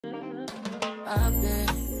I've been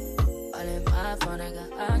all in my phone, I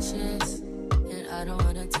got options. And I don't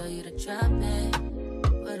wanna tell you to drop it,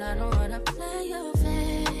 but I don't wanna play your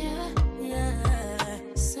fair. Yeah,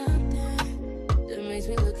 something that makes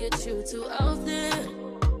me look at you too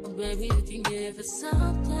often. Baby, you can give it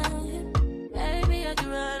something. Baby, I can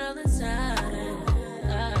run all the time.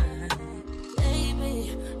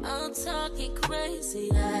 Baby, I'm talking crazy.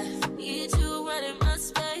 I need you running my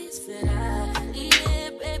space, but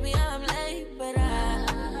yeah, baby, I'm late, but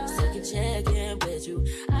I still can check in with you.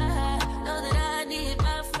 I know that I need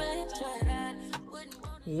my friend, but I wouldn't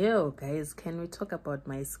want. Yo, guys, can we talk about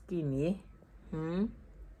my skin, yeah?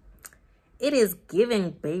 It is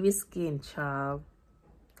giving baby skin, child.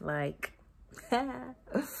 Like,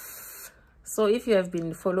 so if you have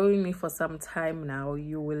been following me for some time now,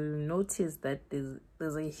 you will notice that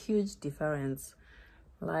there's a huge difference.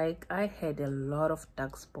 Like, I had a lot of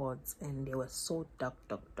dark spots and they were so dark.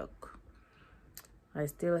 I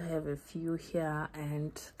still have a few here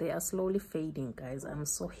and they are slowly fading, guys. I'm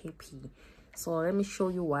so happy. So let me show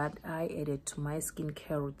you what I added to my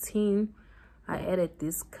skincare routine. I added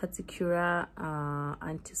this Katikura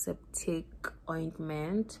antiseptic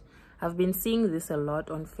ointment. I've been seeing this a lot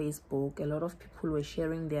on Facebook. A lot of people were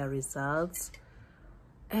sharing their results.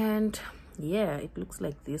 And yeah, it looks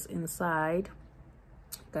like this inside.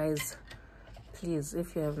 Guys, please,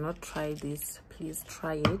 if you have not tried this, please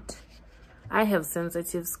try it. I have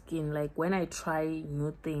sensitive skin. Like, when I try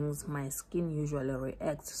new things, my skin usually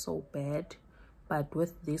reacts so bad. But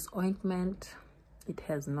with this ointment, it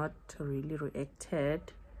has not really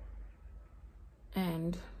reacted.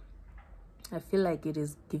 And I feel like it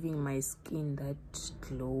is giving my skin that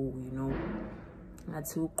glow, you know.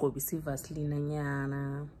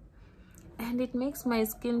 And it makes my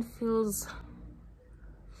skin feels,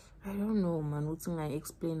 I don't know, man, what can I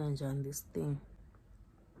explain on this thing?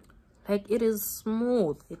 Like, it is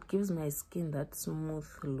smooth. It gives my skin that smooth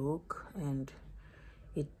look, and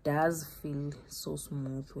it does feel so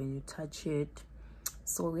smooth when you touch it.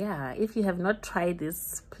 So yeah, if you have not tried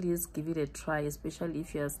this, please give it a try, especially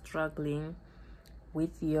if you are struggling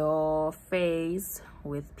with your face,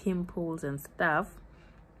 with pimples and stuff.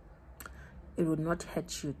 It would not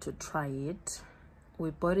hurt you to try it. We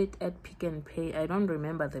bought it at Pick and Pay. I don't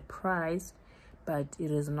remember the price, but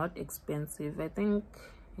it is not expensive. I think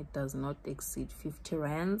it does not exceed 50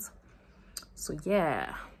 rands. So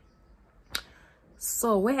yeah.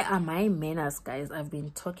 So where are my manners, guys? I've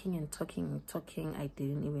been talking. I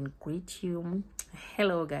didn't even greet you.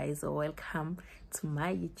 Hello, guys. Welcome to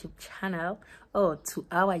my YouTube channel, or to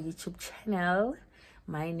our YouTube channel.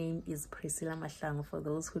 My name is Priscilla Mahlangu, for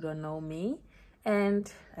those who don't know me,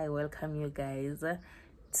 and I welcome you guys.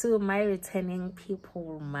 To my returning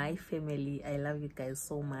people, my family, I love you guys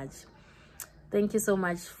so much. Thank you so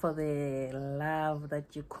much for the love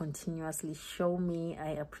that you continuously show me.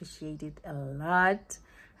 I appreciate it a lot.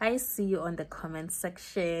 I see you on the comment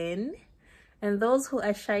section. And those who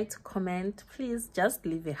are shy to comment, please just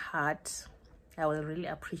leave a heart. I will really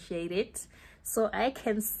appreciate it, so I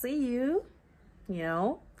can see you, you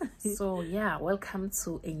know. So yeah, welcome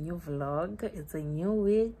to a new vlog. It's a new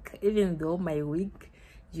week, even though my week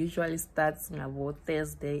usually starts about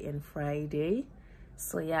Thursday and Friday.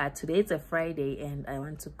 So yeah, today it's a Friday and I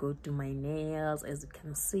want to go do my nails. As you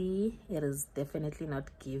can see, it is definitely not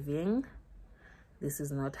giving. This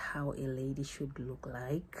is not how a lady should look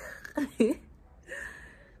like.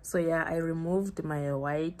 So yeah, I removed my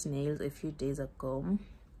white nails a few days ago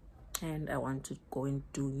and I want to go and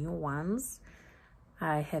do new ones.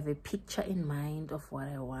 I have a picture in mind of what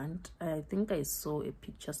I want. I think I saw a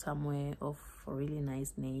picture somewhere of really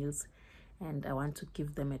nice nails and I want to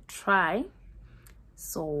give them a try.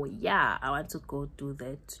 So yeah, I want to go do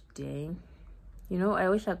that today. You know, I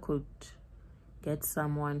wish I could get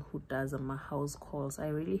someone who does my house calls. I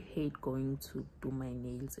really hate going to do my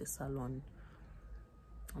nails at a salon.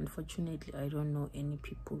 Unfortunately, I don't know any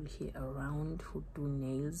people here around who do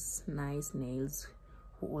nails, nice nails,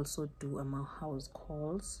 who also do house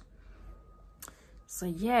calls. So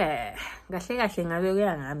yeah, I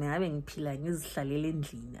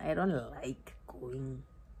don't like going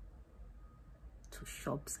to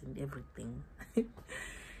shops and everything.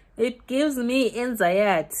 It gives me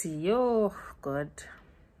anxiety. Oh God.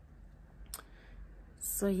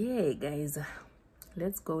 So yeah, guys,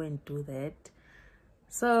 let's go and do that.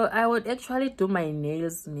 So I would actually do my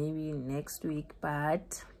nails maybe next week,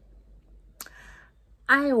 but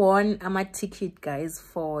I won a ticket, guys,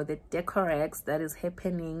 for the Decorex that is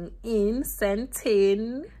happening in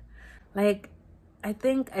Sandton. Like, I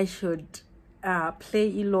think I should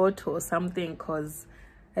play Lotto or something, because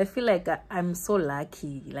I feel like I'm so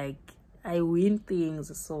lucky. Like, I win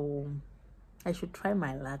things, so I should try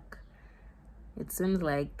my luck. It seems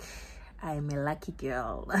like I'm a lucky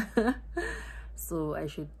girl. So I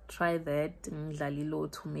should try that.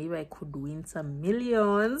 Maybe I could win some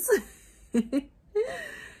millions.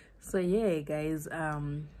 So yeah, guys,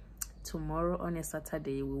 tomorrow on a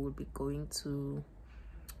Saturday we will be going to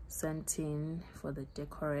Sandton for the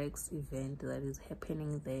Decorex event that is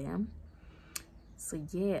happening there. So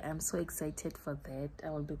yeah, I'm so excited for that.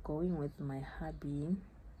 I will be going with my hubby,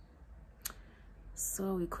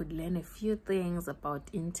 so we could learn a few things about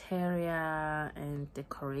interior and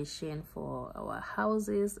decoration for our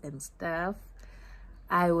houses and stuff.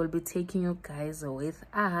 I will be taking you guys with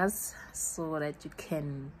us so that you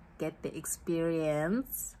can get the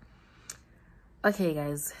experience. Okay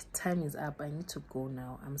guys, time is up. I need to go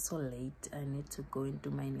now. I'm so late. I need to go and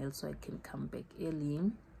do my nails so I can come back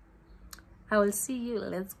early. I will see you.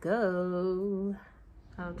 Let's go.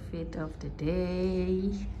 Outfit of the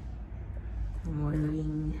day. I'm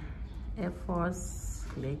wearing Air Force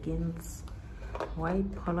leggings,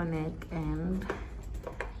 white polo neck, and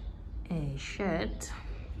a shirt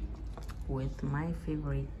with my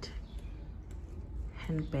favorite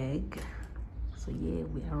handbag. So yeah,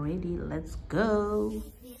 we are ready. Let's go.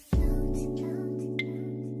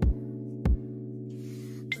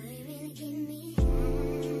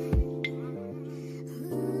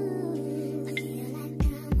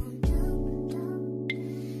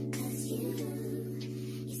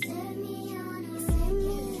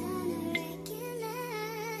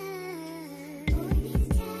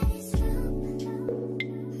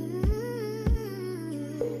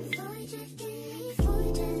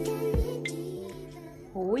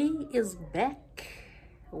 We is back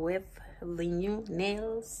with the new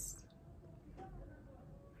nails.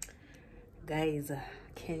 Guys,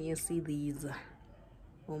 can you see these?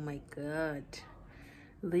 Oh my god,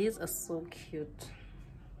 these are so cute.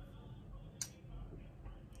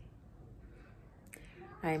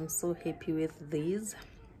 I'm so happy with these.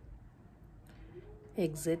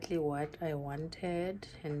 Exactly what I wanted,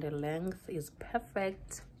 and the length is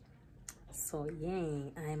perfect. So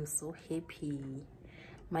yeah, I'm so happy.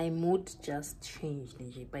 My mood just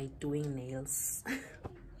changed by doing nails.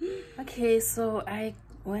 Okay, so I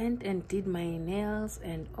went and did my nails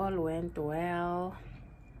and all went well.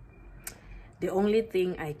 The only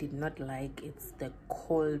thing I did not like is the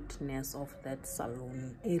coldness of that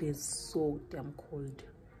salon. It is so damn cold.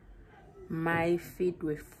 My feet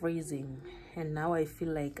were freezing and now I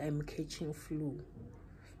feel like I'm catching flu.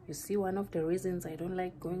 You see, one of the reasons I don't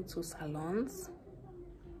like going to salons,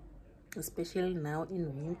 especially now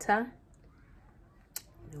in winter.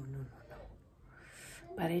 No.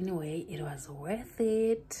 But anyway, it was worth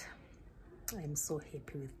it. I'm so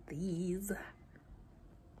happy with these.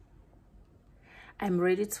 I'm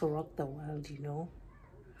ready to rock the world, you know.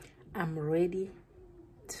 I'm ready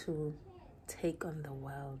to take on the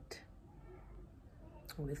world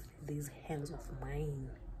with these hands of mine.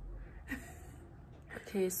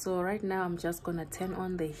 Okay, so right now I'm just gonna turn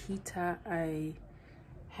on the heater. I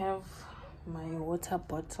have my water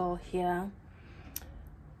bottle here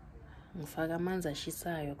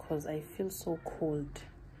because I feel so cold.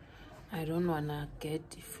 I don't wanna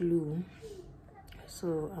get flu,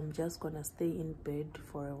 so I'm just gonna stay in bed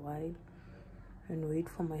for a while and wait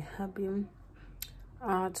for my hubby.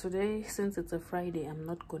 Today, since it's a Friday, I'm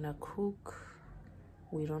not gonna cook.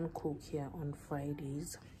 We don't cook here on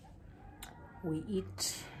Fridays. We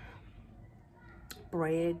eat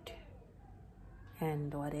bread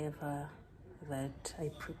and whatever that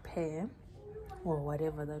I prepare, or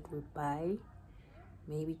whatever that we buy,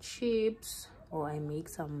 maybe chips, or I make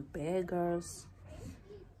some burgers.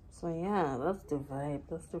 So yeah, that's the vibe.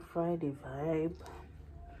 That's the Friday vibe.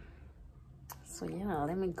 So yeah,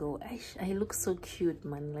 let me go. I look so cute,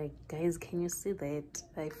 man. Like, guys, can you see that?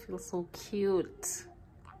 I feel so cute.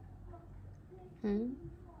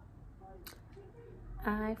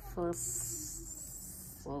 I feel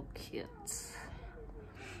so cute.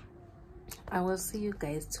 I will see you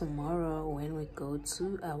guys tomorrow when we go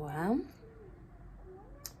to our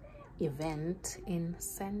event in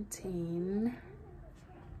Sandton.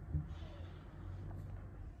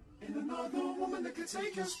 Another woman that can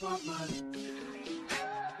take your spotlight.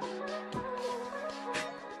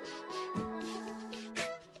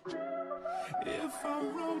 If I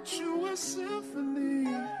wrote you a symphony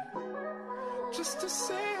just to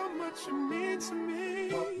say how much you mean to me,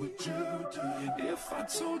 what would you do? If I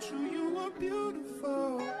told you you were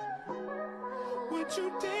beautiful, would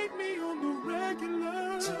you date me on the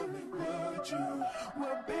regular? Tell me, would you?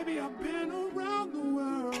 Well, baby, I've been around the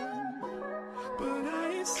world, but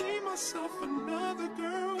I ain't seen myself another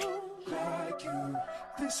girl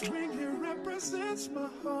This ring here represents my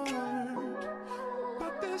heart,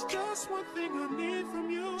 but there's just one thing I need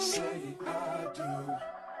from you. Say I do.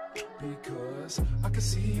 Because I can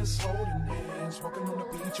see us holding hands, walking on the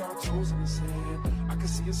beach, our toes in the sand. I can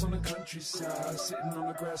see us on the countryside, sitting on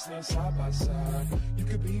the grassland side by side. You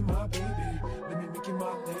could be my baby, let me make you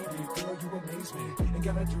my lady. Girl, you amaze me, ain't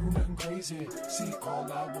gotta do nothing crazy. See,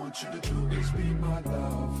 all I want you to do is be my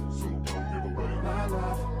love. So don't give away my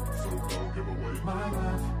love. So don't give away my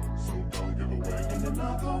love. So don't give away. Ain't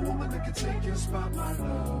another woman that can take your spot, my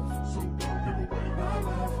love. So don't give away my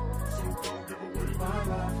love. So don't give away my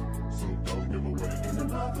love. So don't give away. Ain't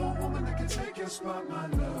another woman that can take your spot, my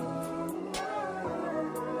love.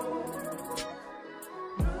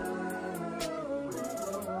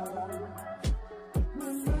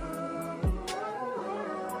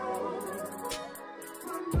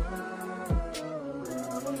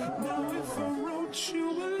 Now if I wrote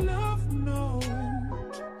you a love note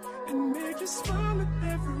and made you smile at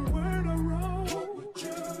every word I wrote, what would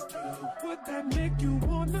you do? Would that make you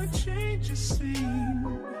wanna change your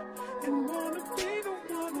scene and wanna be the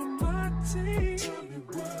one on my team? Tell me,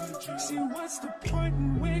 would you? See, what's the point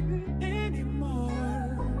in waiting anymore?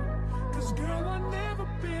 Cause girl, I've never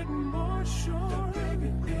been more sure that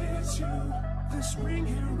baby it's you. This ring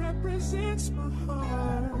here represents my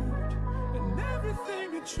heart and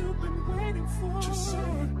everything that you've been waiting for. Just say I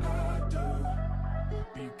do.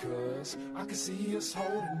 Because I can see us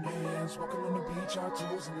holding hands, walking on the beach, our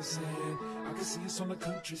toes in the sand. I can see us on the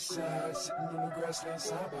countryside, sitting on the grassland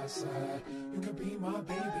side by side. You can be my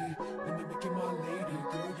baby, let me make you my lady.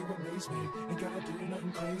 Girl, you amaze me, ain't gotta do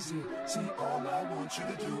nothing crazy. See, all I want you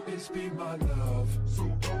to do is be my love. So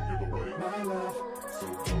don't give away my love. So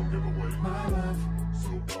don't give away my love. So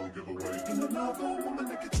don't give away. Ain't another woman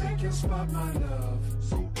that can take your spot, my love.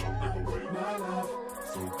 So don't give away my love.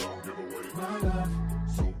 So don't give away my love.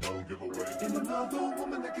 So don't give away. Ain't another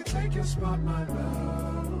woman that can take your spot, my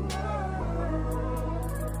love.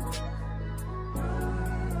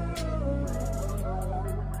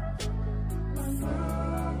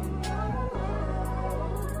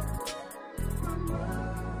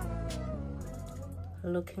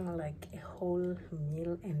 Looking like a whole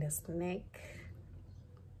meal and a snack.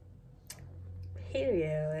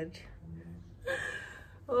 Period.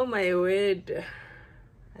 Oh my word.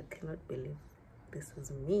 I cannot believe this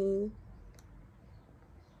is me.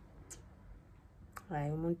 I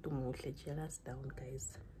want to jealous down,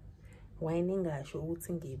 guys. Whining gasho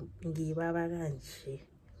ukuthi ngibaba kanje.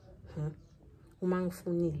 Uma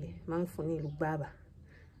ngifunile ubaba.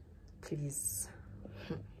 Please.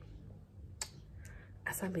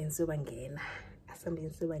 Asambe ngizobangena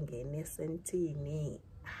esentini.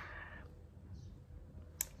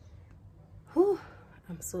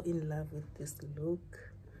 I'm so in love with this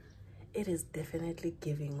look. It is definitely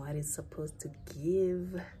giving what it's supposed to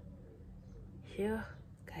give. Here,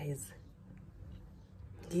 guys.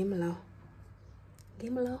 Give me low.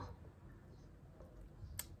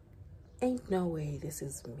 Ain't no way this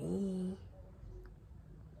is me.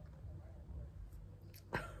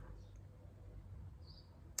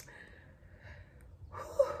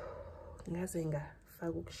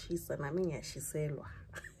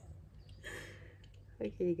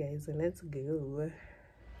 Okay guys, let's go.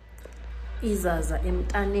 Izaza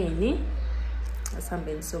emtaneni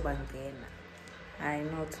asambeni sobangena. I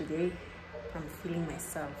know today I'm feeling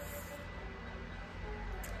myself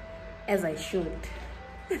as I should.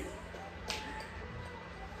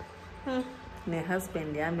 My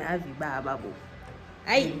husband yami avibaba bo.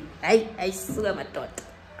 Ay suka madoda.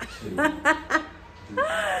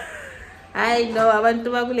 I know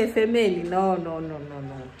abantu bakule family. No.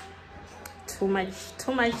 Too much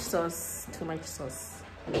sauce.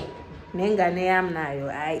 Nengane yam nayo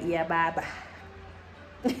ay iya baba.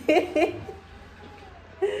 I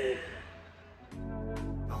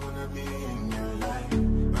wanna be in your life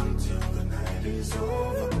until the night is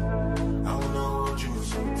over. I wanna hold you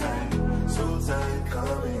so tight,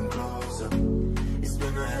 coming closer. It's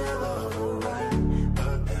been a hell of a ride,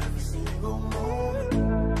 but every single moment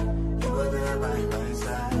you were there by my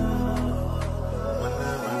side.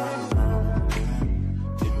 Whenever I'm broken,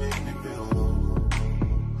 you make me feel low.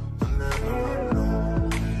 Whenever I'm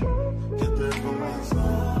lonely, you're there for my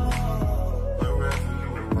soul. Wherever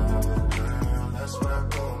you are, girl, that's where I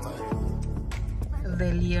call my home. The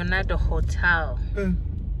Leonardo Hotel,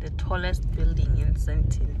 the tallest building in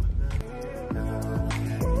Sentin.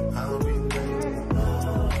 I'll be there.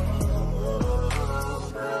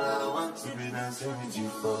 Girl, I want to be dancing with you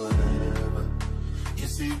forever. You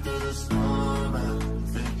see through the storm,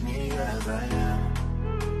 take me as I am.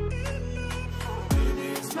 Baby,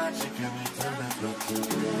 it's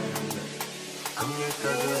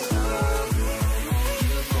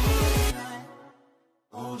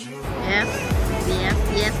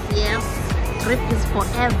Yes. Trip is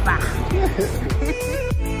forever.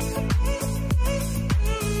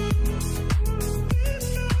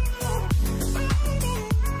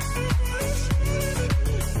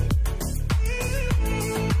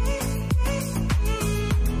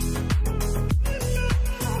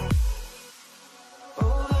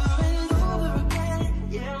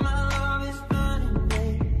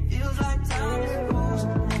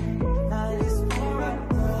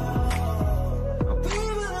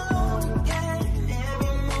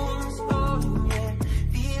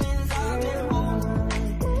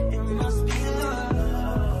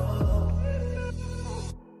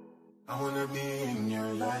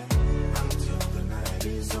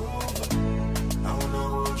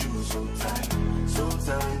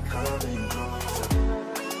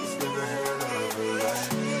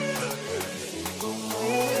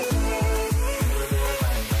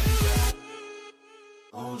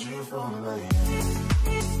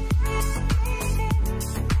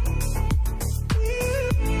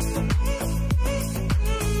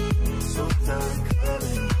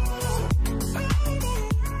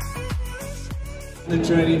 The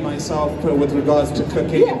journey myself with regards to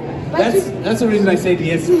cooking. That's the reason I said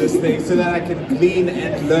yes to this thing, so that I can glean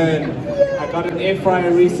and learn. I got an air fryer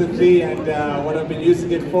recently, and what I've been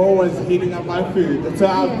using it for was heating up my food. So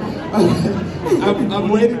I'm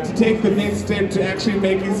waiting to take the next step to actually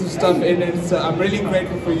making some stuff in it. So I'm really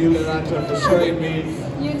grateful for you, Loretta, for showing me.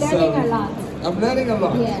 You're learning a lot. I'm learning a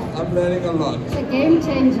lot. Yeah. I'm learning a lot. It's a game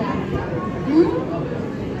changer.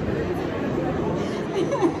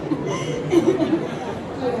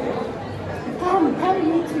 Come,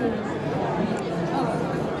 you two.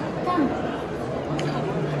 Come.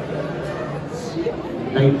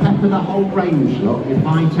 They pepper the whole range, look, with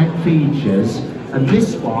high-tech features. And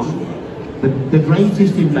this one, the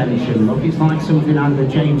greatest invention, look, it's like something out of a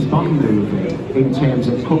James Bond movie in terms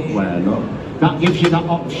of cookware, look. That gives you that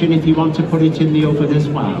option if you want to put it in the oven as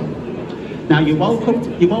well. Now you're welcome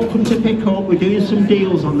to pick up. We're doing some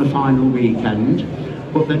deals on the final weekend,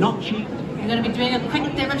 but they're not cheap. We're going to be doing a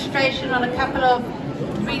quick demonstration on a couple of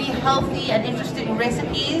really healthy and interesting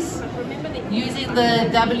recipes using the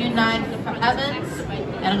W9 ovens,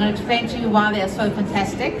 and I'm going to explain to you why they are so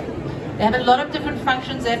fantastic. They have a lot of different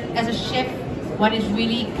functions that, as a chef, one is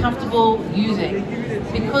really comfortable using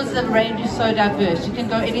because the range is so diverse. You can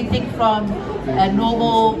go anything from a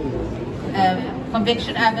normal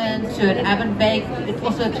convection oven to an oven bake. It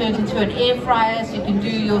also turns into an air fryer, so you can do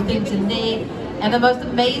your things in there. And the most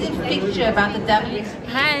amazing feature about the W,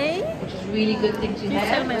 Hi. which is a really good thing to have.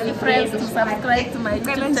 Tell my friends to subscribe to my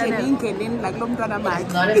YouTube channel. It's not a bad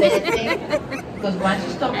thing, because once you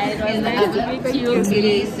stop cooking in the oven, you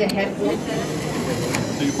release the head water.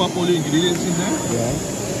 So you pop all your ingredients in there? Yeah.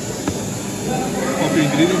 Pop your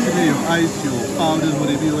ingredients in there, your ice, your powders,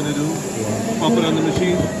 whatever you want to do. Yeah. Pop it on the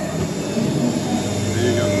machine. There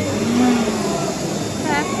you go.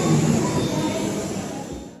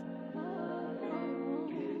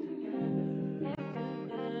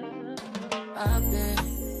 I've been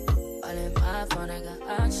all in my phone, I got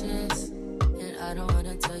options, and I don't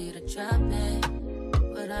wanna tell you to drop it,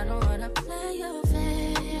 but I don't wanna play your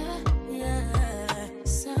fair. Yeah,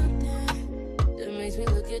 something that makes me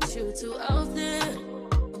look at you too often.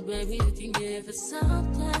 Oh, baby, you can give it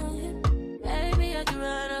something. Baby, I can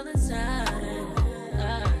run all the time.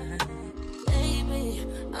 Baby,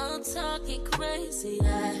 I'm talking crazy. I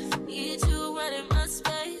need you running my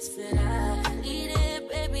space, but I need it,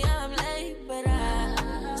 baby. I'm late, but I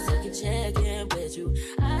still can check in with you.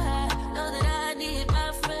 I know that I need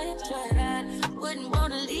my friends, but I wouldn't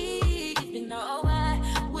wanna leave. You know, I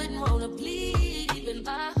wouldn't wanna bleed. Even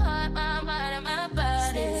my heart, my mind, and my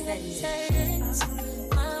body.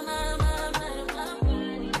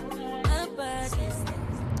 My body.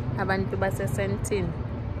 Abantu base-17.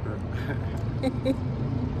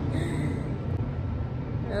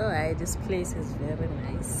 Oh, this place is very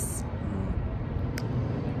nice.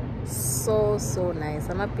 So nice.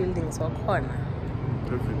 I'm not building so corner.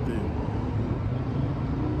 Everything.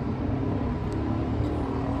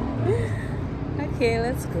 Okay,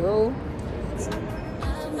 let's go.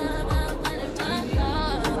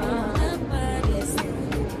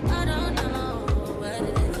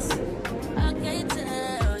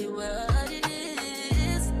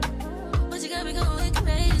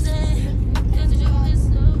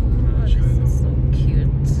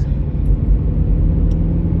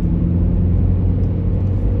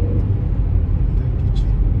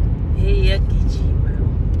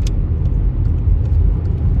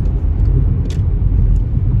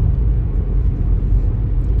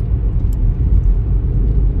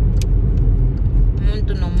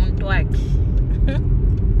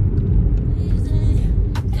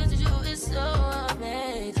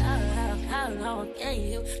 can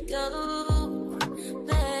you go,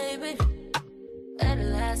 baby? At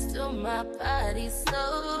last to my body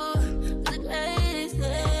so crazy,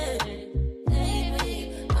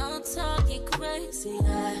 baby. I'm talking crazy.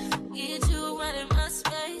 I need you right in my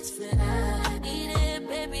space, but I need it,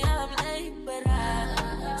 baby. I'm late, but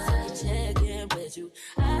I'm check in with you.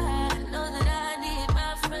 I know that I need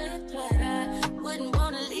my friend, but I wouldn't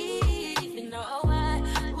wanna leave. You know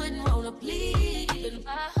I wouldn't wanna bleed in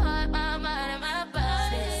my heart, my mind, and my body.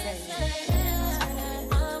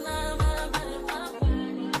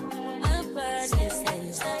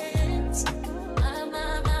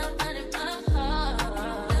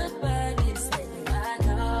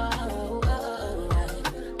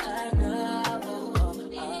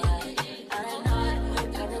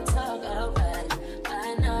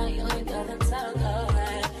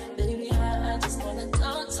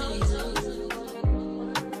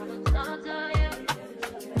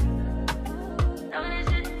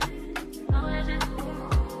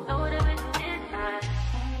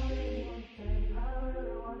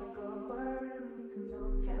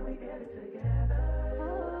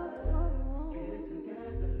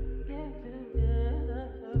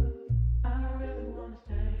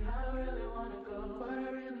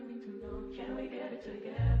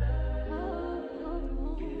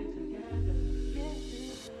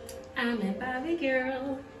 I'm a Barbie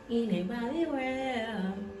girl in a Barbie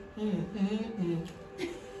world.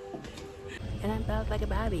 And I'm built like a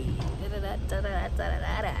Barbie.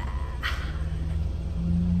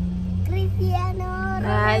 Cristiano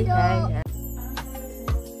Hi, Ronaldo. hi.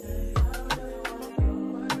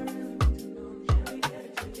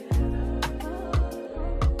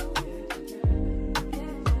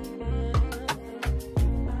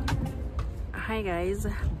 Hi guys,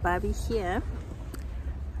 Barbie here,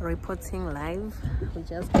 reporting live. We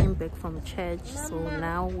just came back from church, so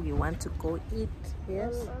now we want to go eat.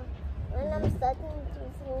 Yes. When I'm starting to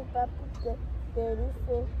sing Paprika, there is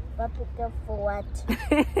a Paprika for what?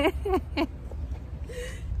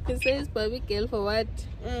 He says Barbie girl for what?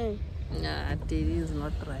 Nah, that is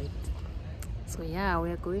not right. So yeah, we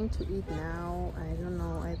are going to eat now. I don't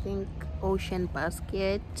know, I think Ocean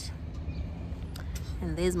Basket.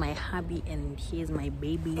 And there's my hubby and here's my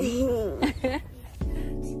baby.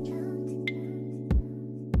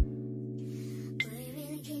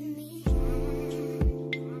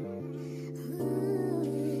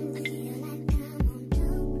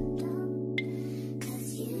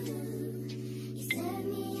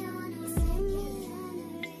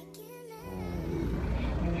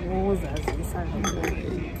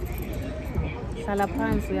 Hlala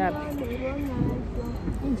phansi yaphi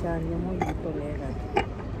injani yamozito leka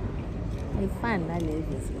ayifani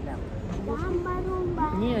nalezi zilapha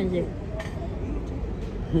niyo nje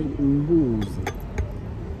Mbuzi.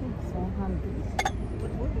 sahambile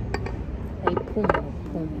ayiphuma.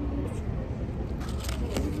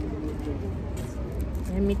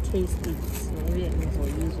 Let me taste it. Maybe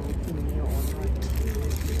ngizoyizwa ukuthi niyo or not.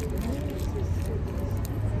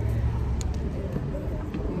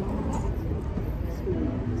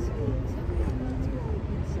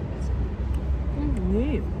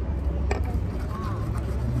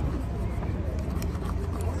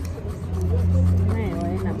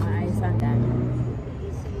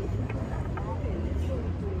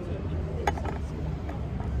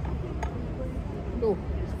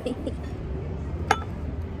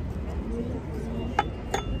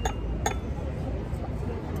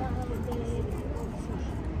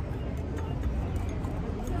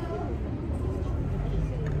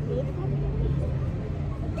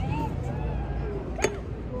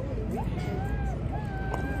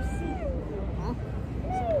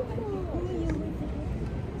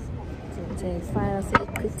 Fire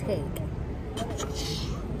could take.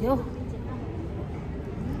 Yo.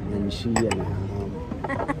 And she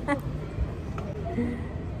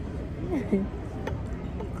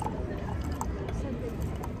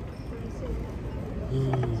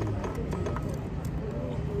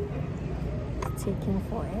It's taking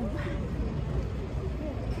forever.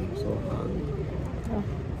 I'm so hungry. Oh.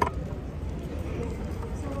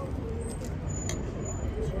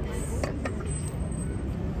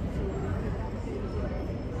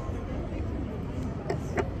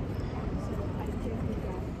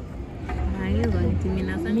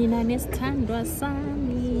 Mina nesithandwa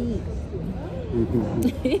sami.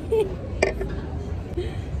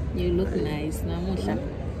 You look nice namuhla.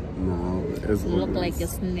 No, as You look like a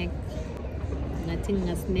snack. Nothing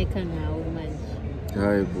a snack ngawo manje.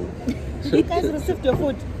 Hi, boo. You guys received your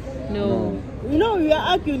food? No. You know, we are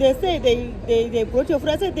arguing. They say they brought your food.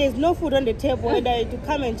 I said there's no food on the table, and I had to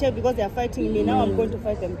come and check because they are fighting me. Now I'm going to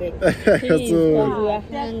fight them back. Please, we are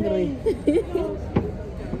hungry.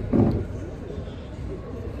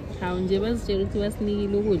 How nje basitshela ukuthi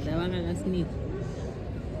basinikile ukudla bangakasiniki.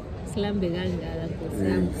 Silambe kangaka Nkosi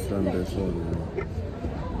yami. Silambe so.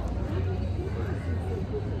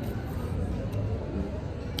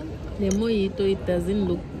 The mojito, it doesn't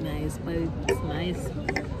look nice, but it's nice.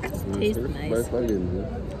 It tastes nice.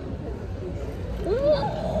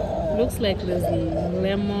 Looks like there's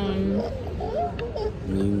lemon,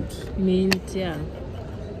 mint, yeah.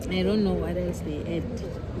 I don't know what else they add.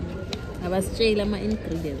 I was saying my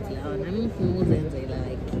ingredients now, and I'm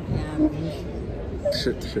like, yeah.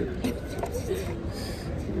 Shit.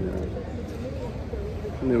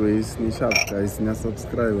 Anyways, nisha guys, na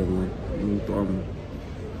subscribe man.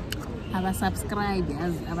 Abasubscribe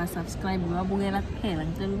babukela kuphela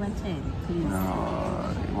ngicela ubatshele please.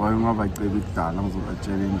 Why ungabacela ikudala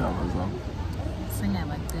ngizobatshela indaba zakho.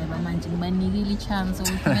 Singabacela manje ngibanikile ichance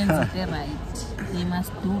ukuthi benze the right. They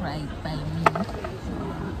must do right by me.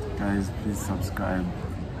 Guys, please subscribe.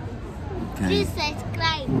 Okay. Please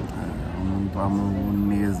subscribe. Umuntu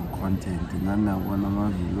unikeza content nanabona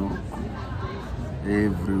ama-video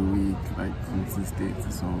every week, like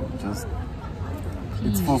consistent. So just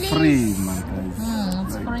it's for free, man, guys.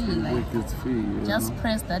 It's free, like it's free. Just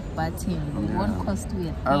press that button. It won't cost you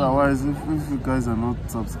a thing. Otherwise, if you guys are not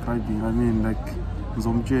subscribing, I mean, like,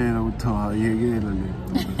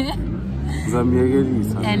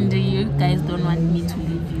 and you guys don't want me to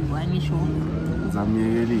leave you, are you sure?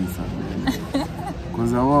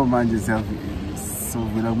 Because I want man just have so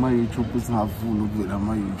with my YouTube is not full of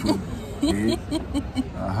my YouTube.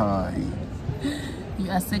 You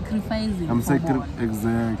are sacrificing. I'm sacrificing.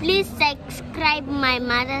 Exactly. Please subscribe my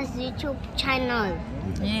mother's YouTube channel.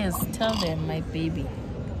 Yes, tell them, my baby.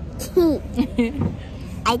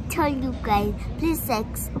 I told you guys, please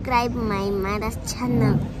subscribe my mother's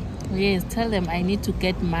channel. Yes, tell them I need to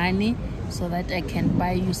get money so that I can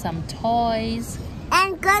buy you some toys.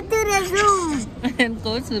 And go to the zoo. And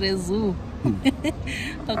go to the zoo.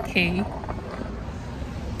 Okay.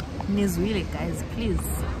 Nizwile guys, please.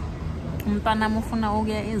 Umntwana mufuna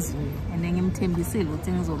ukuya ezweni and ngimthembisile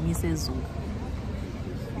ukuthi ngizomisa ezweni.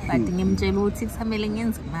 But ngimtshela ukuthi kusamele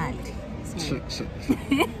ngenze imali.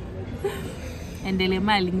 And le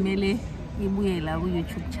mali kumele ibuye la ku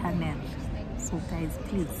YouTube channel. So guys,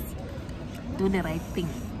 please do the right thing.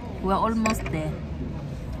 We're almost there.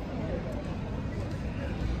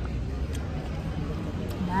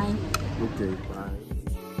 Bye. Okay, bye.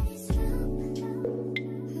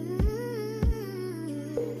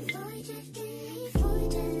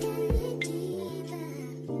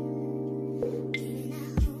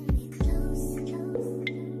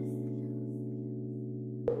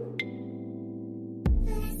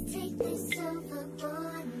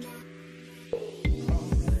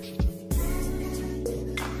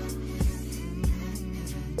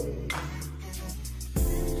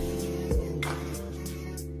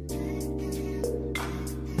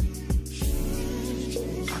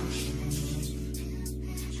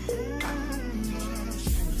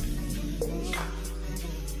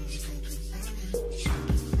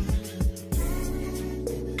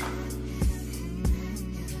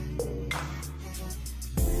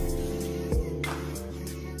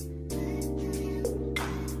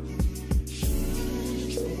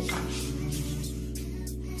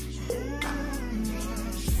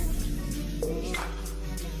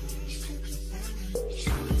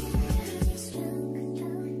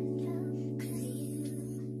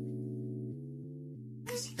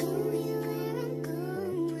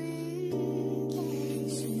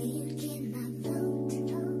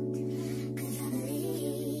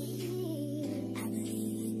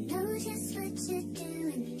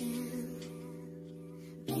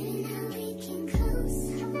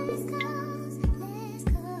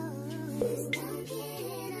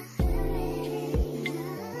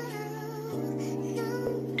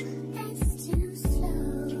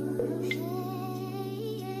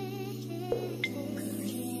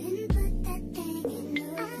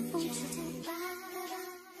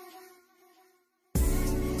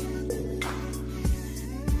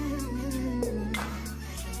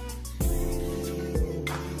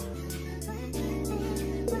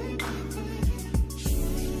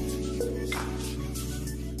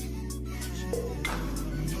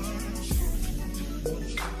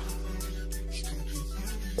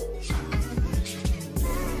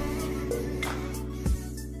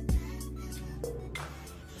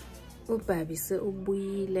 Ubabi se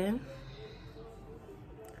ubuyile.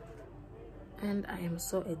 and I am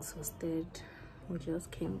so exhausted. We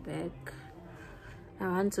just came back. I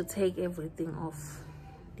want to take everything off,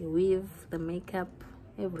 the weave, the makeup,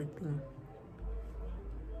 everything.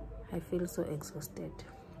 I feel so exhausted,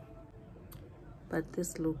 but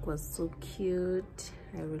this look was so cute.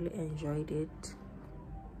 I really enjoyed it,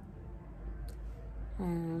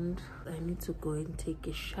 and I need to go and take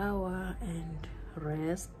a shower and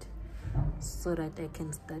rest so that I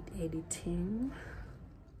can start editing.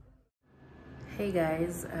 Hey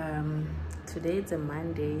guys, today it's a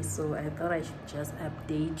Monday, so I thought I should just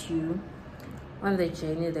update you on the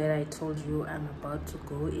journey that I told you I'm about to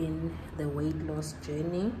go in, the weight loss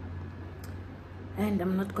journey. And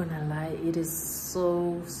I'm not gonna lie, it is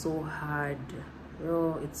so hard.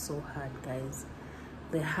 Oh, it's so hard, guys.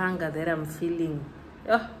 The hunger that I'm feeling,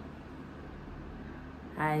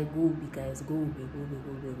 I gooby, guys, gooby.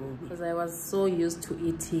 Because I was so used to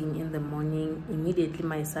eating in the morning. Immediately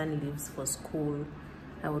my son leaves for school,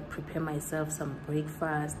 I would prepare myself some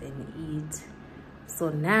breakfast and eat. So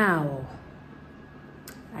now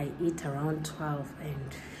I eat around 12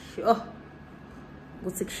 and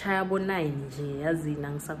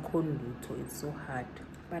it's so hard.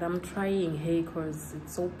 But I'm trying, hey, because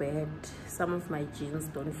it's so bad. Some of my jeans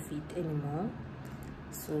don't fit anymore.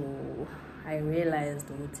 So I realized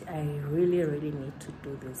that I really need to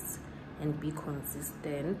do this and be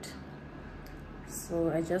consistent.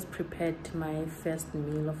 So I just prepared my first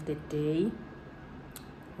meal of the day,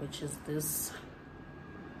 which is this.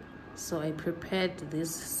 So I prepared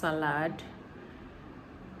this salad.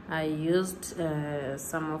 I used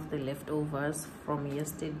some of the leftovers from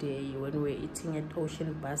yesterday when we were eating at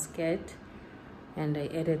Ocean Basket, and I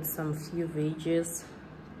added some few veggies.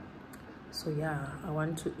 So yeah, I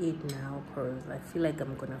want to eat now because I feel like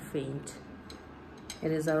I'm gonna faint.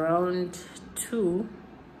 It is around 2.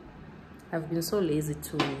 I've been so lazy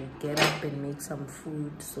to get up and make some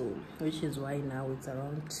food, so which is why now it's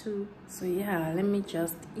around 2. So yeah, let me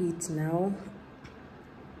just eat now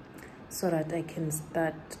so that I can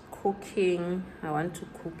start cooking. I want to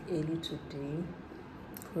cook early today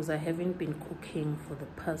because I haven't been cooking for the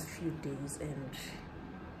past few days, and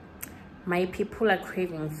my people are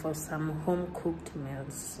craving for some home-cooked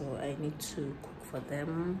meals, so I need to cook for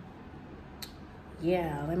them.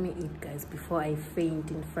 Yeah, let me eat, guys, before I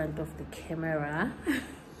faint in front of the camera.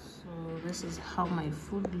 So this is how my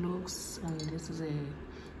food looks, and this is a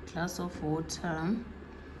glass of water,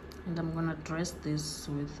 and I'm gonna dress this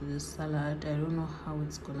with this salad. I don't know how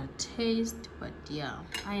it's gonna taste, but yeah.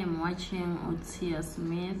 I am watching Otia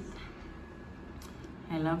Smith.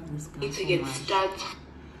 I love this girl so much.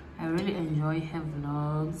 I really enjoy her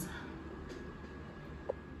vlogs.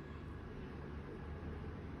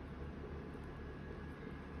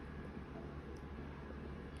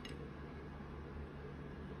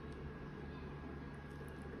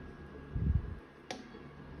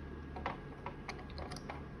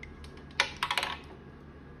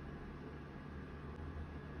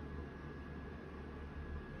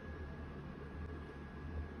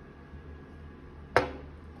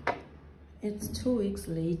 It's 2 weeks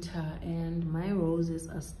later and my roses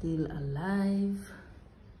are still alive.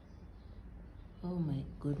 Oh my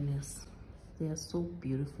goodness, they are so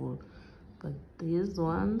beautiful, but these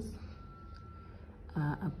ones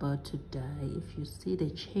are about to die. If you see the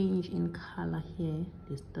change in color here,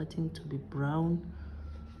 they're starting to be brown.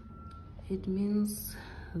 It means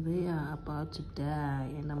they are about to die,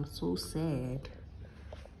 and I'm so sad.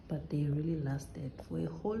 But they really lasted for a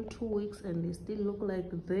whole 2 weeks and they still look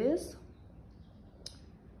like this.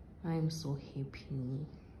 I'm so happy.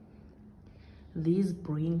 These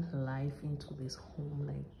bring life into this home,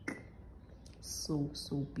 like so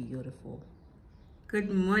beautiful.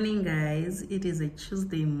 Good morning, guys. It is a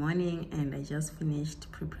Tuesday morning and I just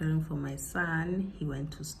finished preparing for my son. He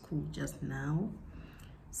went to school just now,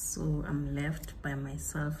 so I'm left by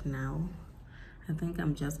myself now. I think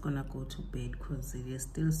I'm just gonna go to bed because it is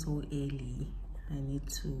still so early. I need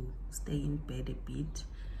to stay in bed a bit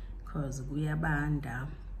because we are banda.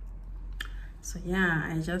 So yeah,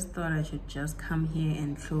 I just thought I should just come here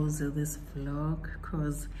and close this vlog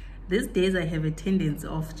because these days I have a tendency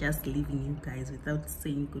of just leaving you guys without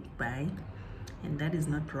saying goodbye, and that is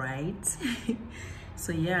not right.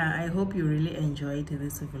 So yeah, I hope you really enjoyed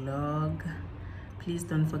this vlog. Please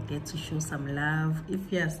don't forget to show some love.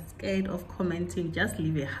 If you're scared of commenting, just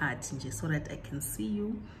leave a heart just so that I can see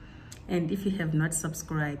you. And if you have not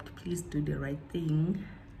subscribed, please do the right thing.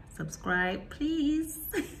 Subscribe, please.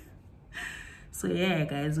 So yeah,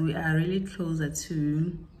 guys, we are really closer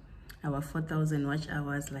to our 4,000 watch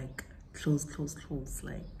hours, like close,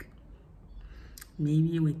 like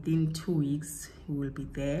maybe within 2 weeks we will be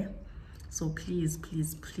there. So please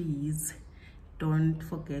don't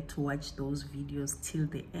forget to watch those videos till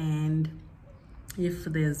the end. If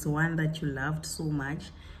there's one that you loved so much,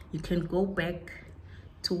 you can go back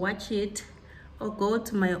to watch it, or go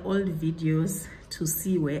to my old videos to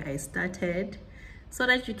see where I started, so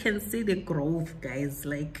that you can see the growth, guys.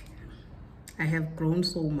 Like, I have grown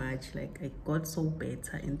so much. Like, I got so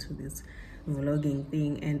better into this vlogging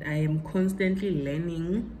thing, and I am constantly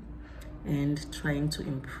learning and trying to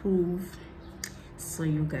improve, so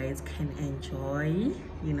you guys can enjoy,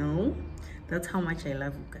 you know. That's how much I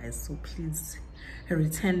love you guys. So please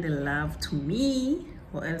return the love to me,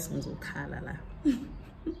 or else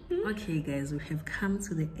okay guys, we have come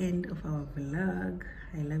to the end of our vlog.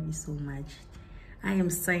 I love you so much. I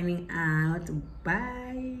am signing out.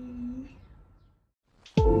 Bye.